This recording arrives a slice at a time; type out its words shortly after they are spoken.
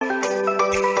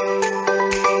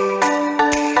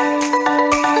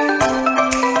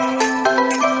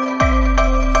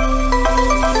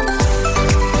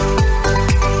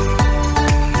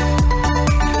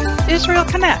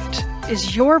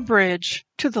is your bridge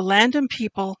to the land and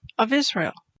people of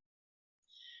Israel.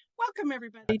 Welcome,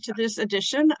 everybody, to this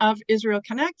edition of Israel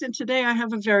Connect. And today I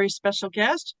have a very special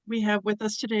guest. We have with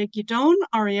us today Gidon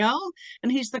Ariel, and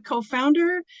he's the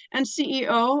co-founder and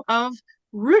CEO of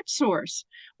RootSource.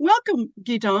 Welcome,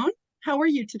 Gidon. How are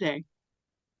you today?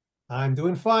 I'm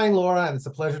doing fine, Laura, and it's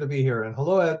a pleasure to be here. And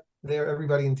hello there,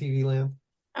 everybody in TV land.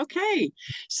 Okay,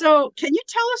 so can you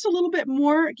tell us a little bit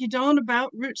more, Gidon,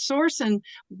 about RootSource and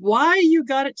why you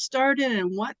got it started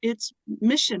and what its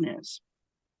mission is?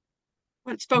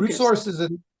 What its focus?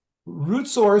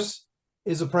 RootSource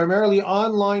is a primarily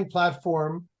online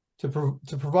platform to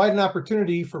provide an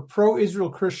opportunity for pro-Israel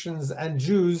Christians and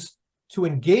Jews to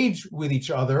engage with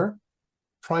each other,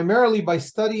 primarily by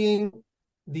studying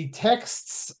the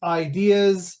texts,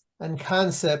 ideas, and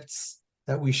concepts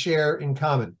that we share in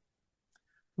common.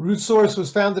 RootSource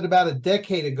was founded about a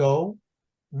decade ago.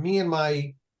 Me and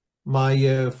my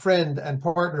friend and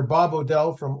partner, Bob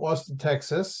Odell from Austin,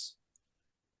 Texas,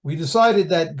 we decided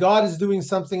that God is doing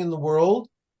something in the world,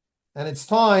 and it's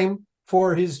time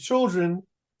for his children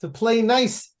to play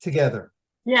nice together.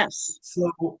 Yes.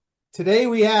 So today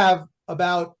we have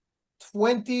about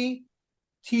 20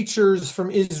 teachers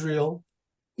from Israel,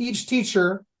 each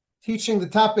teacher teaching the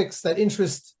topics that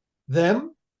interest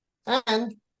them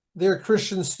and their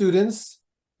Christian students,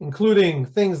 including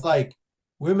things like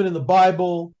women in the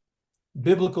Bible,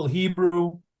 biblical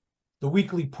Hebrew, the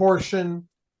weekly portion,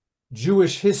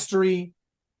 Jewish history,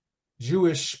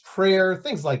 Jewish prayer,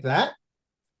 things like that.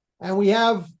 And we've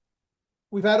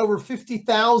had over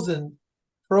 50,000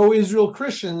 pro-Israel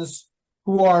Christians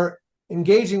who are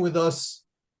engaging with us,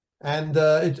 and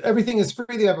everything is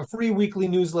free. They have a free weekly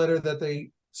newsletter that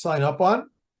they sign up on.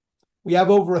 We have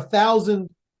over 1,000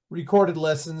 recorded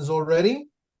lessons already,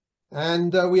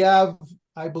 and we have,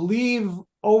 I believe,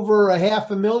 over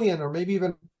 500,000 or maybe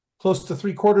even close to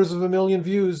 750,000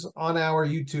 views on our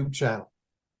YouTube channel.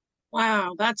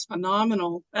 Wow, that's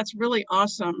phenomenal. That's really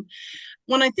awesome.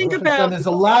 When I think about, there's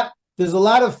a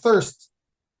lot of thirst,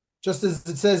 just as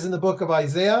it says in the book of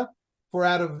Isaiah, for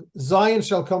out of Zion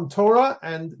shall come Torah,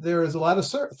 and there is a lot of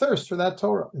thirst for that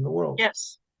Torah in the world.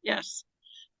 Yes, yes.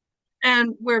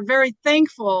 And we're very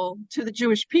thankful to the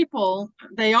Jewish people.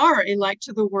 They are a light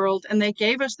to the world, and they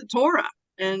gave us the Torah.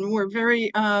 And we're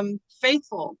very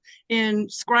faithful in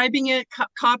scribing it,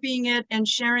 copying it, and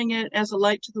sharing it as a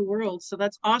light to the world. So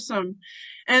that's awesome.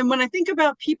 And when I think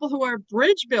about people who are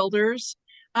bridge builders,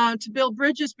 to build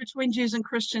bridges between Jews and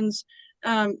Christians,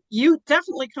 you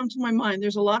definitely come to my mind.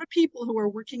 There's a lot of people who are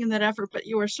working in that effort, but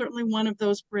you are certainly one of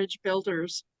those bridge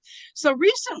builders. So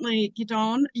recently,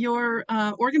 Gidon, your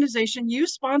organization, you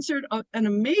sponsored an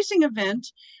amazing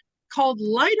event called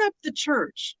Light Up the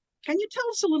Church. Can you tell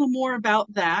us a little more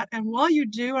about that? And while you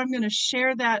do, I'm going to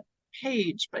share that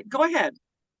page, but go ahead.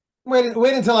 Wait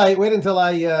until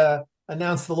I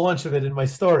announce the launch of it in my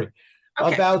story.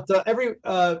 Okay. About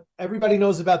everybody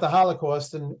knows about the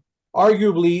Holocaust, and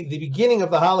arguably the beginning of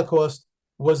the Holocaust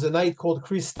was a night called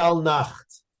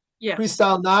Kristallnacht. Yes.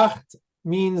 Kristallnacht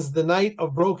means the night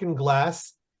of broken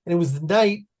glass, and it was the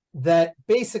night that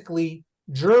basically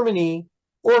Germany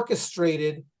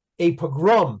orchestrated a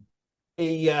pogrom,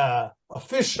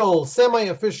 official,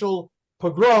 semi-official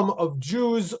pogrom of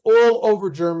Jews all over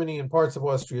Germany and parts of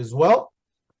Austria as well,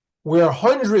 where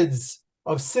hundreds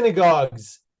of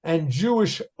synagogues and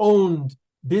Jewish-owned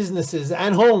businesses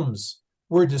and homes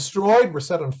were destroyed, were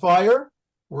set on fire,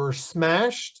 were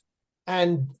smashed,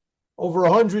 and over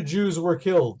 100 Jews were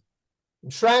killed.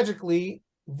 And tragically,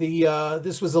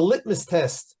 this was a litmus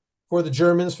test for the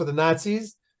Germans, for the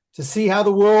Nazis, to see how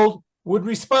the world would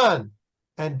respond.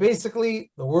 And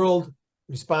basically, the world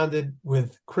responded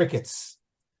with crickets.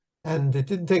 And it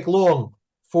didn't take long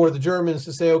for the Germans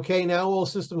to say, okay, now all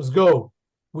systems go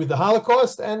with the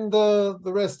Holocaust, and the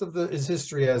rest of is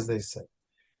history, as they say.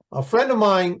 A friend of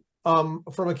mine from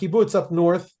a kibbutz up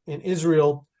north in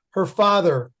Israel, her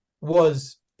father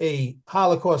was a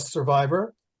Holocaust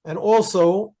survivor and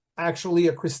also actually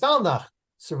a Kristallnacht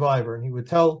survivor. And he would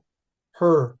tell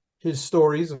her his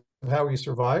stories of how he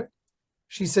survived.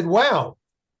 She said, wow,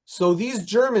 so these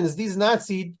Germans, these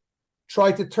Nazis,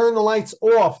 tried to turn the lights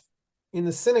off in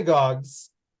the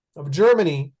synagogues of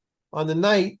Germany on the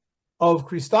night of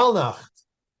Kristallnacht,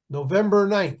 November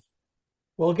 9th.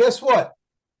 Well, guess what?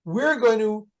 We're going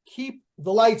to keep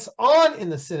the lights on in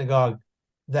the synagogue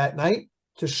that night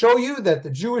to show you that the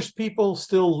Jewish people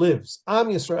still lives. Am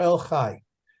Yisrael Chai.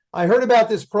 I heard about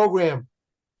this program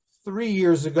 2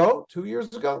 years ago, I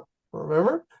don't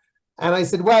remember. And I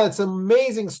said, wow, it's an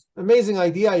amazing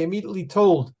idea. I immediately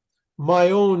told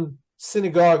my own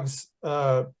synagogue's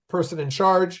person in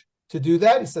charge to do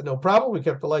that. He said, no problem. We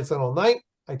kept the lights on all night.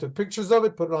 I took pictures of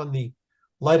it, put it on the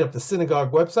Light Up the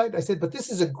Synagogue website. I said, but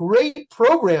this is a great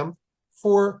program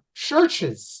for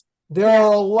churches. There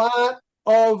are a lot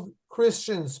of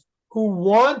Christians who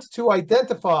want to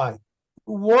identify,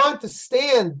 who want to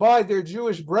stand by their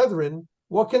Jewish brethren.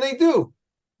 What can they do?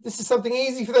 This is something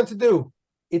easy for them to do.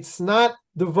 It's not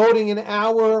devoting an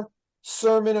hour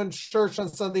sermon on church on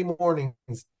Sunday mornings.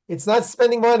 It's not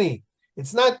spending money.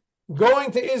 It's not going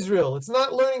to Israel. It's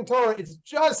not learning Torah. It's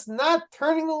just not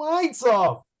turning the lights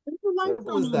off.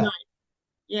 Simple as that.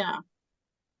 Yeah.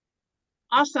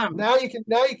 Awesome. Now you can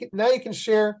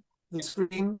share the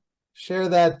screen, share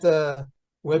that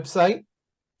website.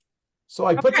 So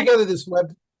I put together this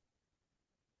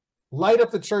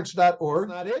lightupthechurch.org.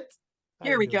 Not it.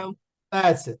 Here we go.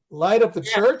 That's it. Light Up the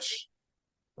Church.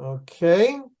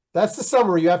 Okay. That's the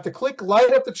summary. You have to click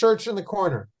Light Up the Church in the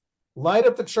corner. Light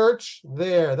Up the Church.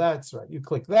 There. That's right. You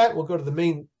click that. We'll go to the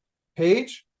main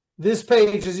page. This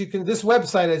page, this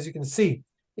website, as you can see,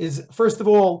 is first of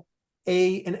all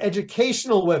an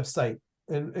educational website.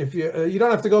 And if you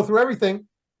don't have to go through everything,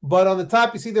 but on the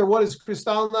top you see there, what is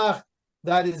Kristallnacht?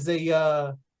 That is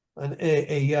a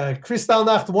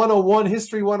Kristallnacht 101,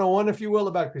 history 101, if you will,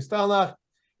 about Kristallnacht.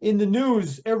 In the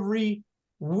news, every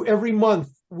month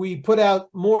we put out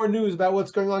more news about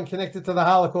what's going on connected to the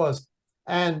Holocaust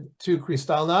and to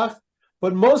Kristallnacht.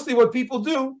 But mostly what people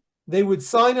do, they would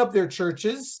sign up their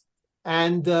churches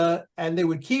and they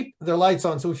would keep their lights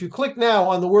on. So if you click now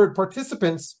on the word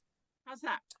participants. How's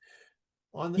that?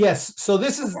 Yes. So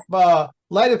this is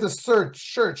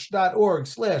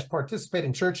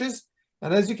lightupthechurch.org/participating churches.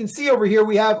 And as you can see over here,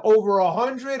 we have over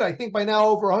 100, I think by now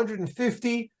over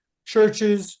 150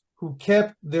 churches who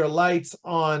kept their lights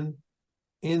on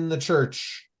in the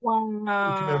church. Wow. In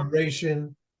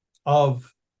commemoration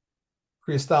of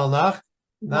Kristallnacht.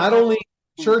 Not only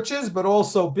churches, but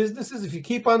also businesses. If you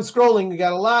keep on scrolling, we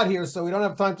got a lot here, so we don't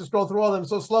have time to scroll through all of them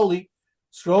so slowly.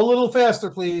 Scroll a little faster,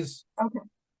 please. Okay.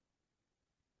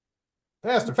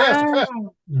 Faster.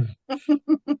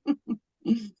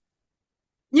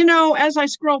 You know, as I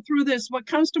scroll through this, what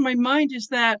comes to my mind is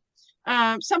that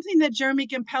something that Jeremy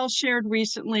Gimpel shared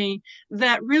recently,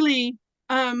 that really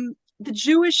the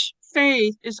Jewish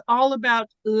faith is all about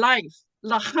life,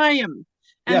 l'chaim,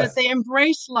 and that they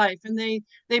embrace life and they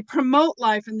promote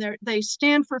life and they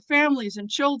stand for families and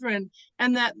children,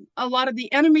 and that a lot of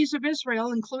the enemies of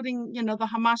Israel, including, the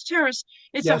Hamas terrorists,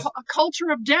 it's a culture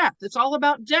of death. It's all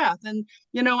about death. And,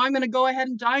 I'm going to go ahead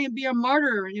and die and be a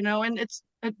martyr, and it's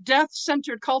a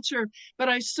death-centered culture. But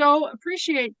I so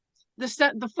appreciate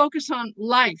the focus on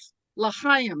life,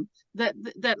 l'chaim, that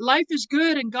life is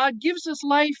good and God gives us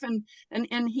life, and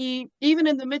he, even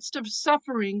in the midst of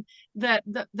suffering, that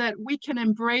we can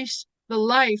embrace the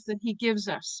life that he gives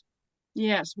us.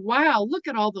 Yes. Wow. Look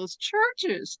at all those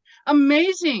churches.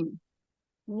 Amazing.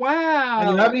 Wow.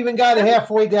 And you haven't even got it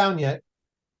halfway down yet.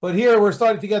 But here we're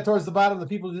starting to get towards the bottom. The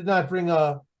people did not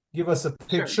give us a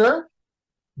picture. Sure.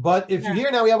 But if you're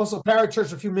here now, we have also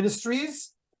Parachurch, a few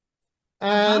ministries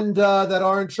and that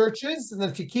are in churches. And then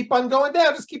if you keep on going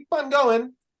down, just keep on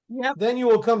going. Yep. Then you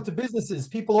will come to businesses.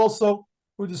 People also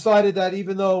who decided that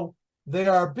even though they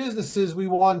are businesses, we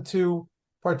want to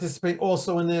participate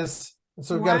also in this. And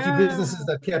so we've got a few businesses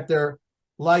that kept their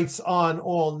lights on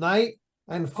all night.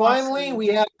 And finally, we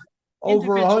have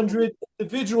over 100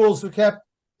 individuals who kept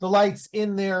the lights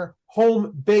in their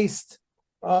home-based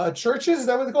churches. Is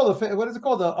that what they call it? What is it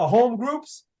called? Home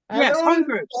groups? Yes, home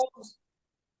groups.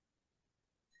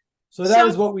 So that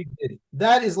is what we did.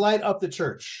 That is Light Up the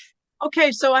Church.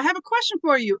 Okay, so I have a question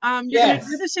for you. You're going to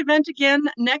do this event again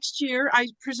next year, I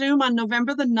presume, on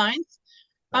November the 9th.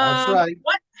 That's right.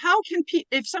 How can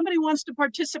if somebody wants to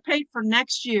participate for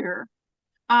next year,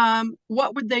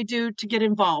 what would they do to get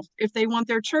involved? If they want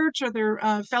their church or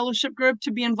their fellowship group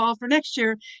to be involved for next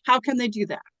year, how can they do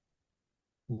that?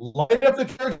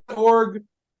 Lightupthechurch.org.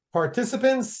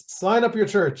 Participants, sign up your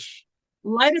church.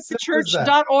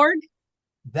 Lightupthechurch.org.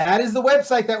 That is the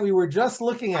website that we were just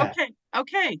looking at.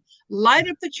 Okay.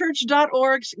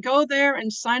 Lightupthechurch.org. Go there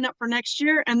and sign up for next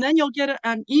year, and then you'll get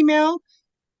an email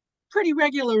pretty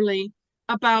regularly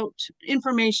about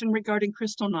information regarding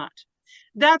Kristallnacht.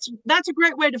 That's a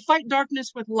great way to fight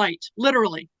darkness with light,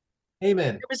 literally.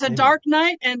 Amen. It was a dark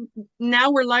night, and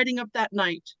now we're lighting up that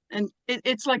night, and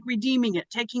it's like redeeming it,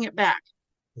 taking it back.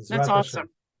 That's awesome.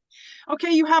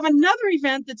 Okay, you have another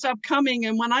event that's upcoming,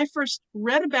 and when I first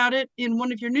read about it in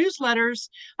one of your newsletters,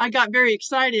 I got very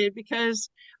excited because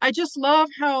I just love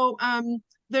how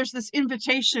there's this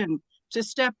invitation to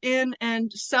step in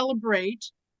and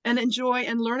celebrate and enjoy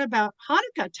and learn about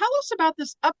Hanukkah. Tell us about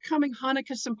this upcoming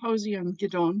Hanukkah Symposium,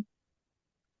 Gidon.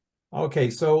 Okay,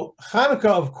 so Hanukkah,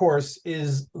 of course,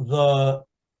 is the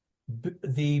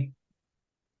the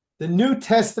New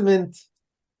Testament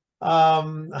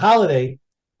holiday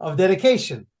of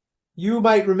dedication. You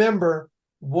might remember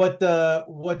what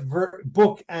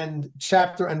book and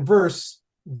chapter and verse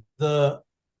the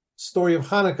story of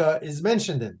Hanukkah is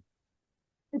mentioned in.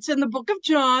 It's in the book of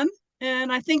John,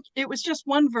 and I think it was just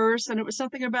one verse, and it was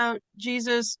something about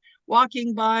Jesus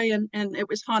walking by, and it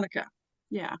was Hanukkah.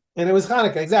 Yeah. And it was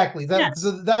Hanukkah, exactly. Yes.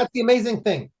 So that's the amazing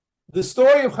thing. The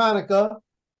story of Hanukkah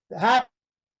happened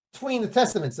between the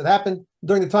testaments. It happened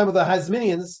during the time of the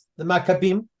Hasmoneans, the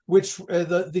Maccabim, which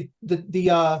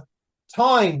the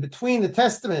time between the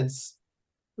testaments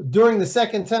during the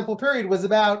Second Temple period was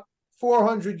about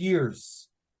 400 years.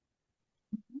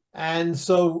 And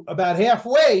so about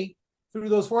halfway through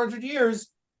those 400 years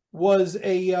was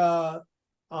a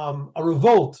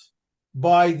revolt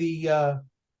by the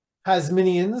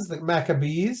Hasmoneans, the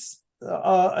Maccabees,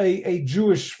 a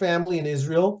Jewish family in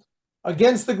Israel,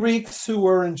 against the Greeks who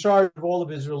were in charge of all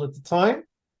of Israel at the time.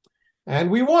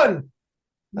 And we won.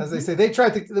 As they say, they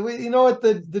tried to, you know what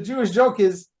the Jewish joke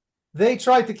is? They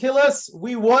tried to kill us.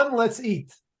 We won. Let's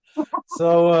eat.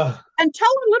 So, and tell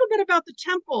a little bit about the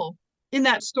temple in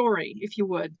that story, if you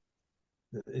would.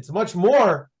 It's much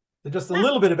more than just a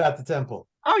little bit about the temple.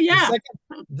 Oh, yeah.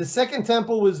 The second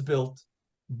temple was built,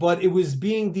 but it was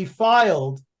being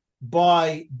defiled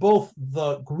by both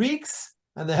the Greeks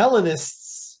and the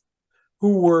Hellenists,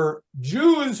 who were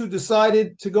Jews who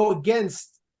decided to go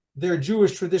against their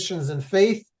Jewish traditions and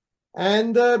faith,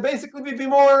 and basically be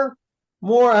more,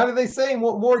 how do they say,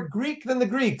 more Greek than the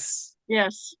Greeks.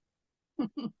 Yes.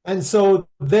 And so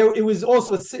it was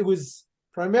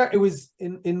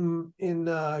in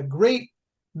great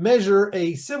measure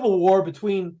a civil war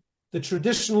between the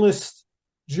traditionalist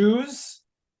Jews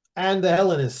and the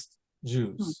Hellenist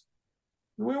Jews.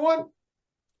 We won.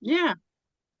 Yeah.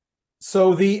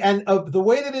 So the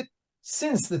way that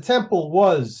since the temple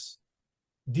was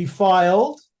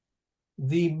defiled,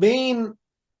 the main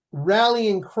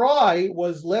rallying cry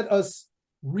was, let us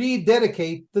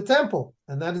rededicate the temple.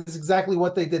 And that is exactly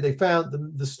what they did. They found,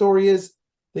 the story is,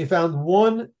 they found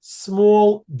one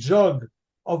small jug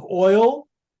of oil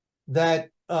that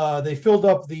they filled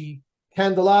up the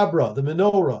candelabra, the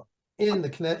menorah, in the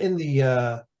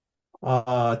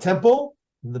temple,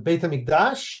 in the Beit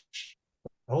HaMikdash,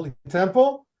 the Holy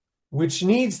Temple, which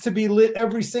needs to be lit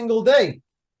every single day.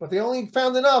 But they only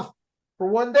found enough for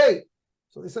one day.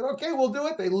 So they said, okay, we'll do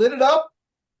it. They lit it up.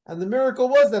 And the miracle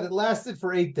was that it lasted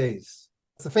for 8 days.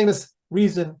 It's the famous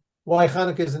reason why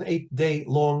Hanukkah is an 8-day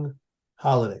long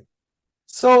holiday.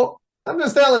 So I'm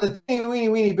just telling a teeny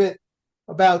weeny bit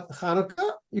about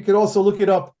Hanukkah. You could also look it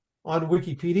up on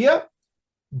Wikipedia.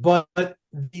 But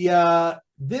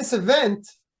this event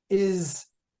is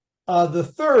the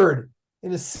third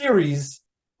in a series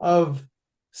of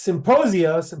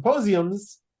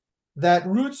symposiums that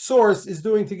Root Source is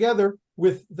doing together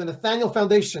with the Nathaniel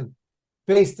Foundation,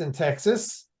 based in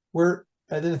Texas, where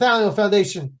the Nathaniel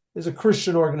Foundation is a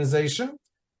Christian organization.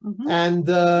 And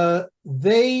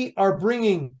they are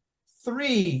bringing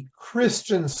 3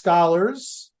 Christian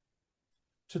scholars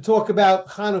to talk about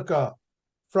Hanukkah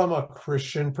from a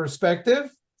Christian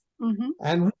perspective.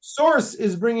 And Root Source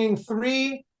is bringing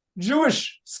 3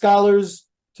 Jewish scholars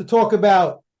to talk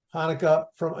about Hanukkah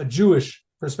from a Jewish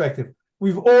perspective.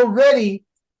 We've already,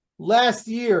 last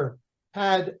year,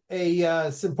 had a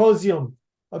symposium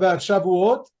about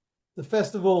Shavuot, the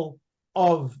festival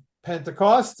of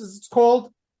Pentecost, as it's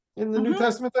called in the New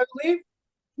Testament, I believe.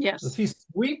 Yes. The Feast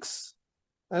of Weeks,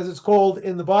 as it's called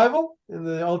in the Bible, in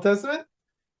the Old Testament.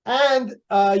 And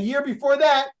a year before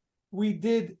that, we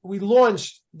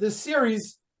launched this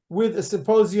series with a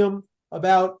symposium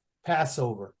about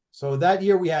Passover. So that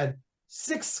year we had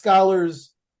 6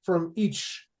 scholars from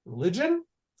each religion,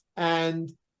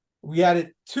 and we had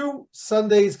it 2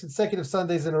 Sundays, consecutive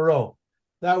Sundays in a row.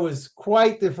 That was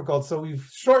quite difficult. So we've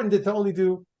shortened it to only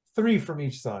do 3 from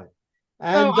each side.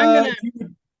 And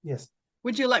yes.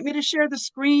 Would you like me to share the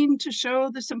screen to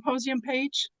show the symposium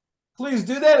page? Please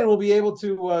do that, and we'll be able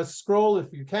to scroll,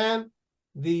 if you can,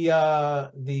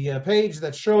 the page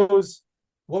that shows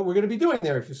what we're going to be doing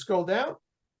there. If you scroll down.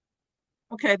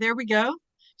 Okay, there we go.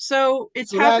 So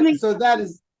it's happening. So that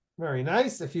is very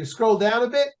nice. If you scroll down a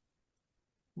bit,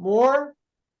 more.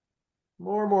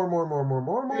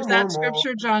 There's that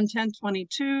scripture, John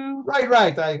 10:22.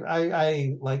 Right.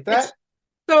 I like that.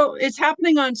 So it's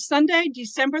happening on Sunday,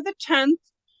 December the 10th,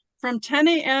 from 10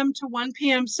 a.m. to 1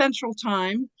 p.m. Central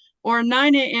Time, or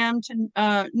 9 a.m.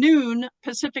 to noon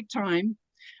Pacific Time.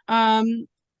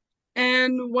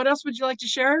 And what else would you like to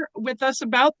share with us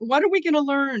about? What are we going to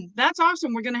learn? That's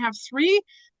awesome. We're going to have 3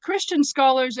 Christian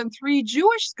scholars and 3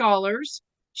 Jewish scholars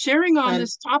sharing on And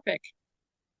this topic.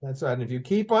 that's right. And if you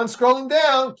keep on scrolling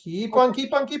down, keep on,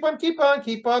 keep on, keep on, keep on,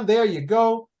 keep on. There you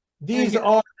go. There These you go.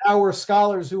 are our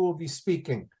scholars who will be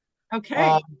speaking.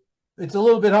 Okay. It's a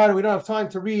little bit harder. We don't have time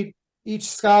to read each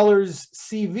scholar's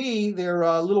CV, their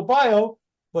little bio.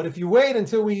 But if you wait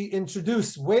until we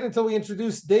introduce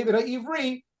David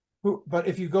Ivri, but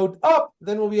if you go up,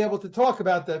 then we'll be able to talk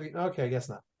about David. Okay, I guess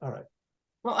not. All right.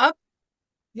 Well, up.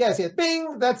 Yes, yes.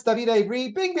 Bing. That's David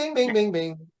Ivri. Bing, bing, bing, Okay. bing,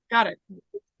 bing. Got it.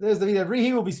 There's David Ivri.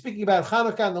 He will be speaking about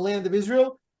Hanukkah in the land of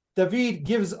Israel. David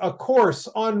gives a course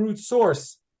en route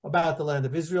source about the land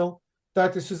of Israel.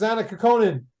 Dr. Susanna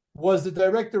Kekkonen was the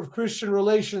director of Christian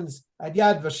relations at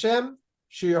Yad Vashem.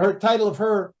 Her title of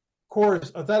her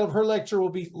lecture will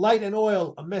be "Light and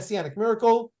Oil: A Messianic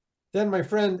Miracle." Then my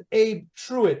friend Abe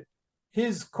Truitt,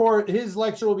 his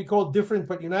lecture will be called "Different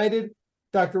but United."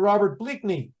 Dr. Robert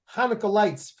Bleakney, Hanukkah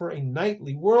Lights for a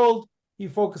Nightly World. He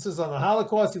focuses on the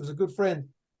Holocaust. He was a good friend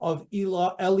of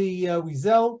Eli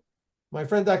Wiesel. My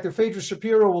friend Dr. Phaedra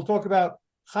Shapiro will talk about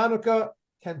Hanukkah,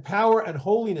 can power and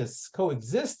holiness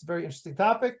coexist? Very interesting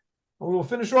topic. And we will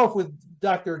finish off with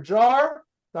Dr. John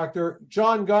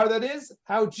Gar, that is,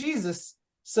 how Jesus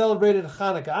celebrated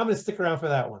Hanukkah. I'm going to stick around for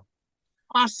that one.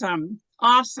 Awesome.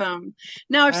 Awesome.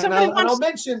 Now, if I'll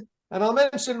mention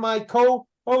my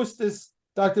co-hostess,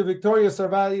 Dr. Victoria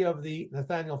Sarvati of the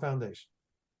Nathaniel Foundation.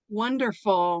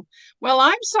 Wonderful. Well,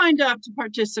 I'm signed up to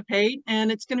participate, and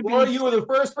it's going to be. Well, you were the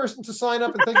first person to sign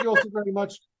up, and thank you also very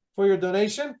much for your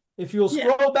donation. If you'll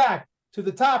scroll back to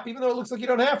the top, even though it looks like you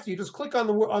don't have to, you just click on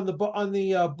the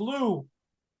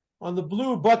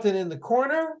blue button in the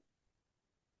corner.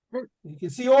 You can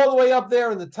see all the way up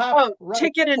there in the top right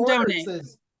ticket and corner, donate. it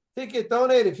says ticket,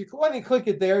 donate. If you want to click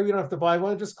it there, you don't have to buy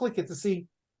one. Just click it to see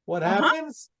what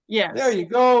happens. Yes. There you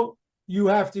go. You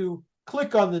have to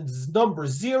click on the number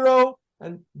 0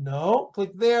 and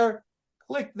click there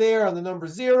on the number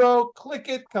 0, click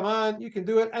it, come on, you can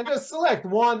do it, and just select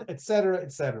 1, etc.,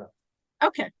 etc.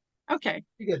 Okay.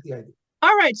 You get the idea.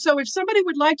 All right, so if somebody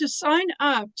would like to sign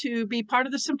up to be part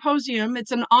of the symposium,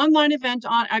 it's an online event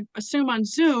I assume on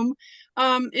Zoom.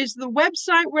 Is the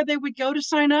website where they would go to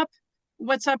sign up?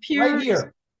 What's up here? Right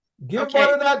here.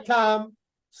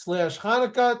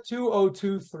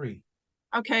 givebutter.com/Hanukkah2023.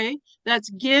 Okay, that's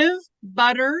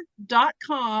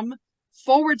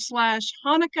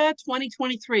givebutter.com/Hanukkah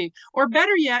 2023. Or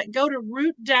better yet, go to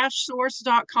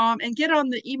root-source.com and get on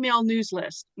the email news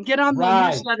list. Get on the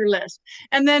newsletter list.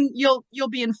 And then you'll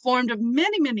be informed of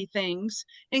many things,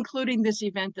 including this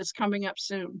event that's coming up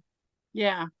soon.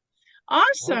 Yeah.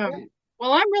 Awesome. Okay.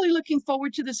 Well, I'm really looking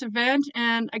forward to this event.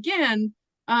 And again,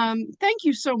 thank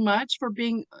you so much for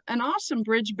being an awesome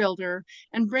bridge builder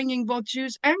and bringing both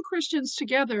Jews and Christians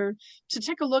together to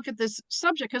take a look at this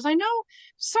subject. Because I know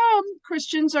some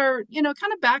Christians are,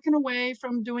 kind of backing away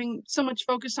from doing so much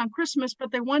focus on Christmas,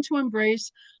 but they want to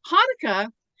embrace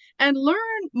Hanukkah and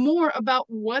learn more about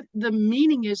what the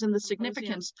meaning is and the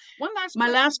significance. My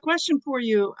last question for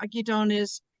you, Gidon,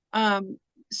 is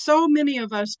so many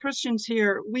of us Christians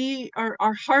here,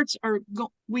 our hearts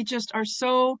we just are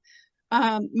so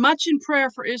much in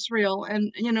prayer for Israel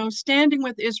and, standing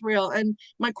with Israel. And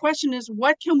my question is,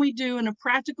 what can we do in a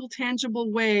practical,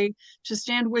 tangible way to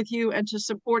stand with you and to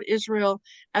support Israel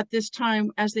at this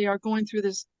time as they are going through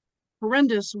this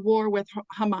horrendous war with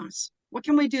Hamas? What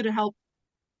can we do to help?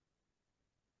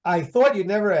 I thought you'd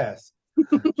never ask.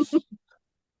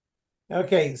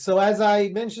 Okay, so as I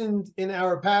mentioned in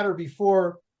our patter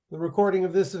before the recording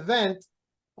of this event,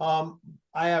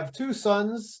 I have 2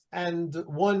 sons and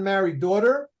 1 married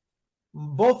daughter.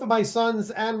 Both of my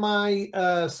sons and my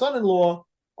son-in-law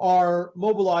are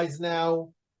mobilized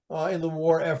now in the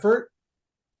war effort.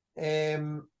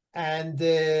 And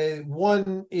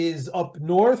one is up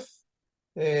north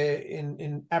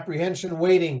in apprehension,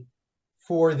 waiting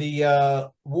for the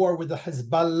war with the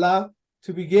Hezbollah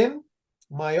to begin.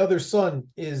 My other son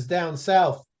is down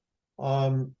south.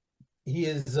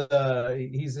 He's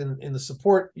in the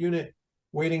support unit,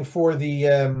 waiting for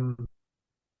the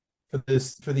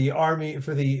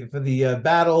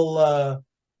battle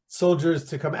soldiers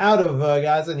to come out of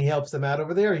Gaza, and he helps them out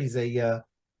over there. He's a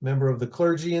member of the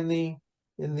clergy in the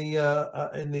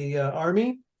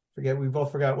army. We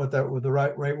both forgot what the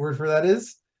right word for that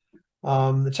is.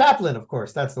 The chaplain, of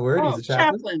course, that's the word. He's a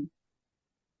chaplain.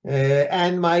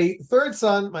 And my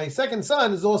second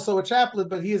son is also a chaplain,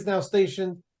 but he is now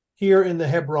stationed here in the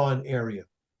Hebron area.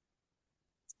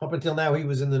 Up until now, he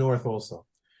was in the north also.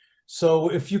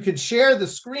 So if you could share the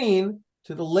screen,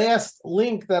 to the last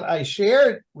link that I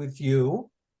shared with you,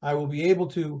 I will be able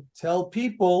to tell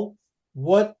people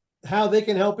how they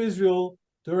can help Israel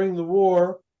during the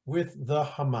war with the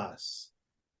Hamas.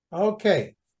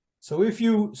 Okay, so if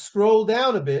you scroll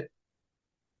down a bit,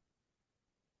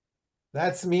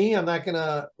 that's me. I'm not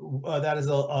gonna, that is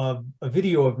a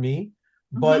video of me.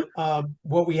 But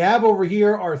what we have over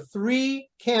here are 3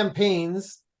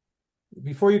 campaigns.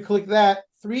 Before you click that,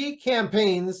 3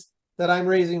 campaigns that I'm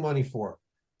raising money for.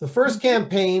 The first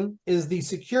campaign is the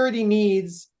security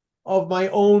needs of my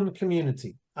own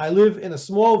community. I live in a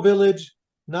small village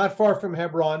not far from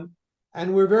Hebron,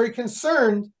 and we're very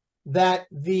concerned that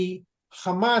the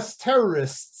Hamas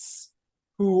terrorists,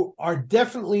 who are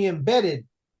definitely embedded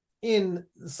in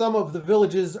some of the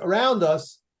villages around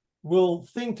us, will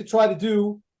think to try to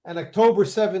do an October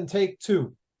 7 take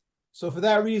 2. So for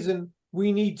that reason,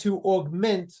 we need to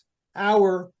augment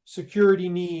our security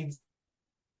needs.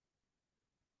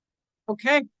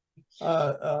 Okay.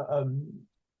 Guard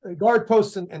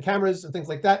posts and cameras and things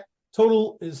like that.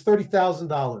 Total is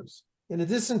 $30,000. In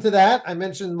addition to that, I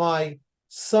mentioned my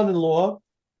son-in-law.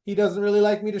 He doesn't really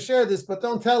like me to share this, but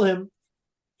don't tell him.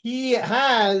 He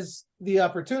has the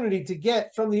opportunity to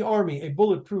get from the Army a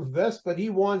bulletproof vest, but he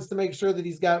wants to make sure that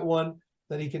he's got one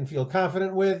that he can feel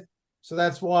confident with. So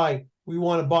that's why we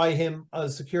want to buy him a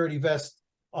security vest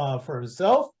for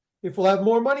himself. If we'll have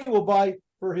more money, we'll buy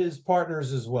for his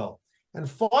partners as well. And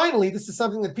finally, this is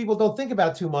something that people don't think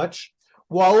about too much.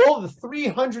 While all the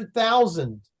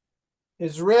 300,000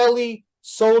 Israeli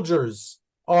soldiers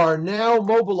are now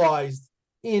mobilized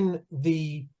in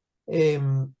the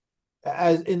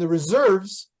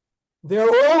reserves, they're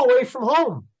all away from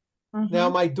home. Now,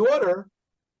 my daughter,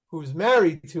 who's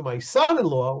married to my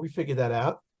son-in-law, we figured that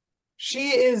out.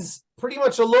 She is pretty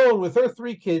much alone with her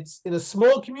 3 kids in a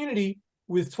small community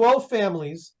with 12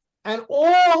 families, and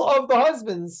all of the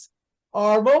husbands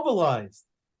are mobilized.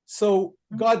 So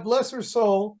God bless her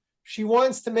soul. She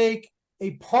wants to make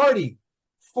a party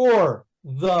for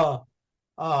the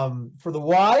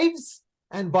wives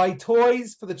and buy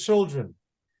toys for the children.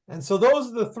 And so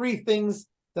those are the 3 things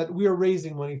that we are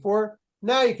raising money for.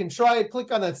 Now you can try it.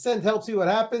 Click on that send help, see what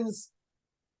happens.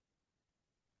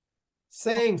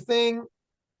 Same thing.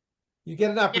 You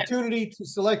get an opportunity to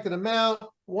select an amount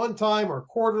one time or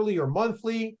quarterly or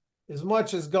monthly, as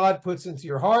much as God puts into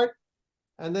your heart.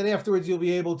 And then afterwards, you'll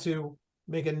be able to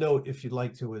make a note if you'd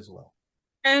like to as well.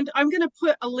 And I'm going to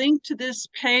put a link to this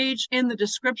page in the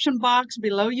description box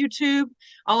below YouTube.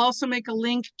 I'll also make a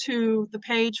link to the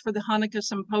page for the Hanukkah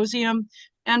Symposium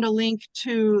and a link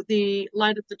to the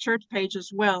Light at the Church page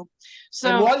as well. So,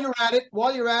 and while you're at it,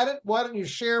 why don't you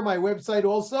share my website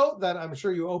also that I'm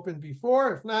sure you opened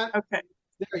before? If not, okay,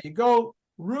 there you go,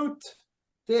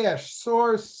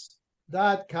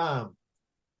 root-source.com.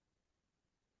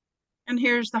 And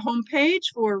here's the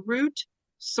homepage for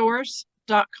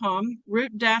root-source.com,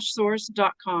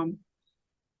 root-source.com.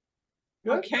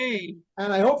 Good. Okay.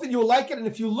 And I hope that you'll like it. And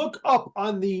if you look up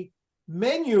on the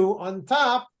menu on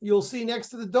top, you'll see next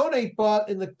to the donate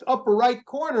button in the upper right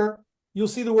corner, you'll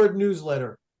see the word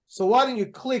newsletter. So why don't you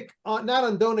click on, not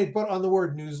on donate, but on the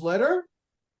word newsletter.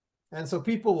 And so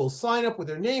people will sign up with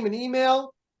their name and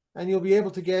email, and you'll be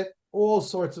able to get all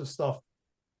sorts of stuff.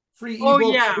 Free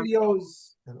ebooks,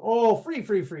 videos, and all free.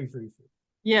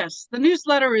 Yes, the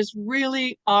newsletter is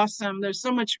really awesome. There's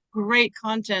so much great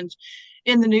content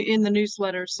in the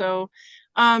newsletter. So,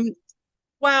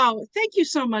 wow, thank you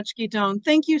so much, Gidon.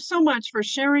 Thank you so much for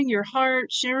sharing your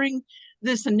heart, sharing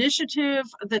this initiative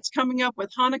that's coming up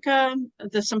with Hanukkah,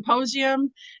 the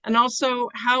Symposium, and also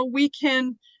how we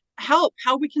can help,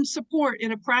 how we can support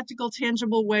in a practical,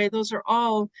 tangible way. Those are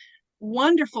all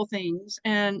wonderful things.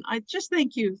 And I just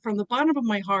thank you from the bottom of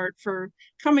my heart for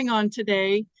coming on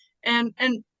today. And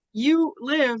you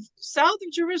live south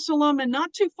of Jerusalem and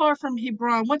not too far from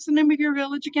Hebron. What's the name of your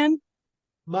village again?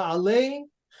 Ma'aleh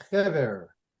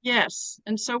Hever. Yes.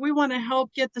 And so we want to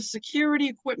help get the security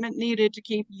equipment needed to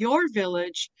keep your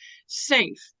village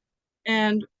safe.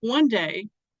 And one day,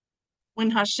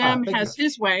 when Hashem has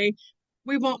his way,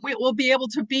 we'll be able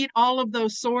to beat all of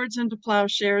those swords into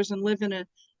plowshares and live in a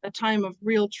time of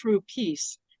real, true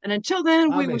peace. And until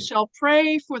then, we shall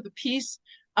pray for the peace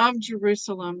of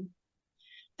Jerusalem.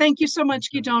 Thank you so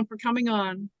much, Gidon, for coming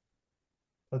on.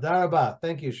 Toda rabah.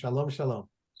 Thank you. Shalom, shalom.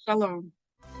 Shalom.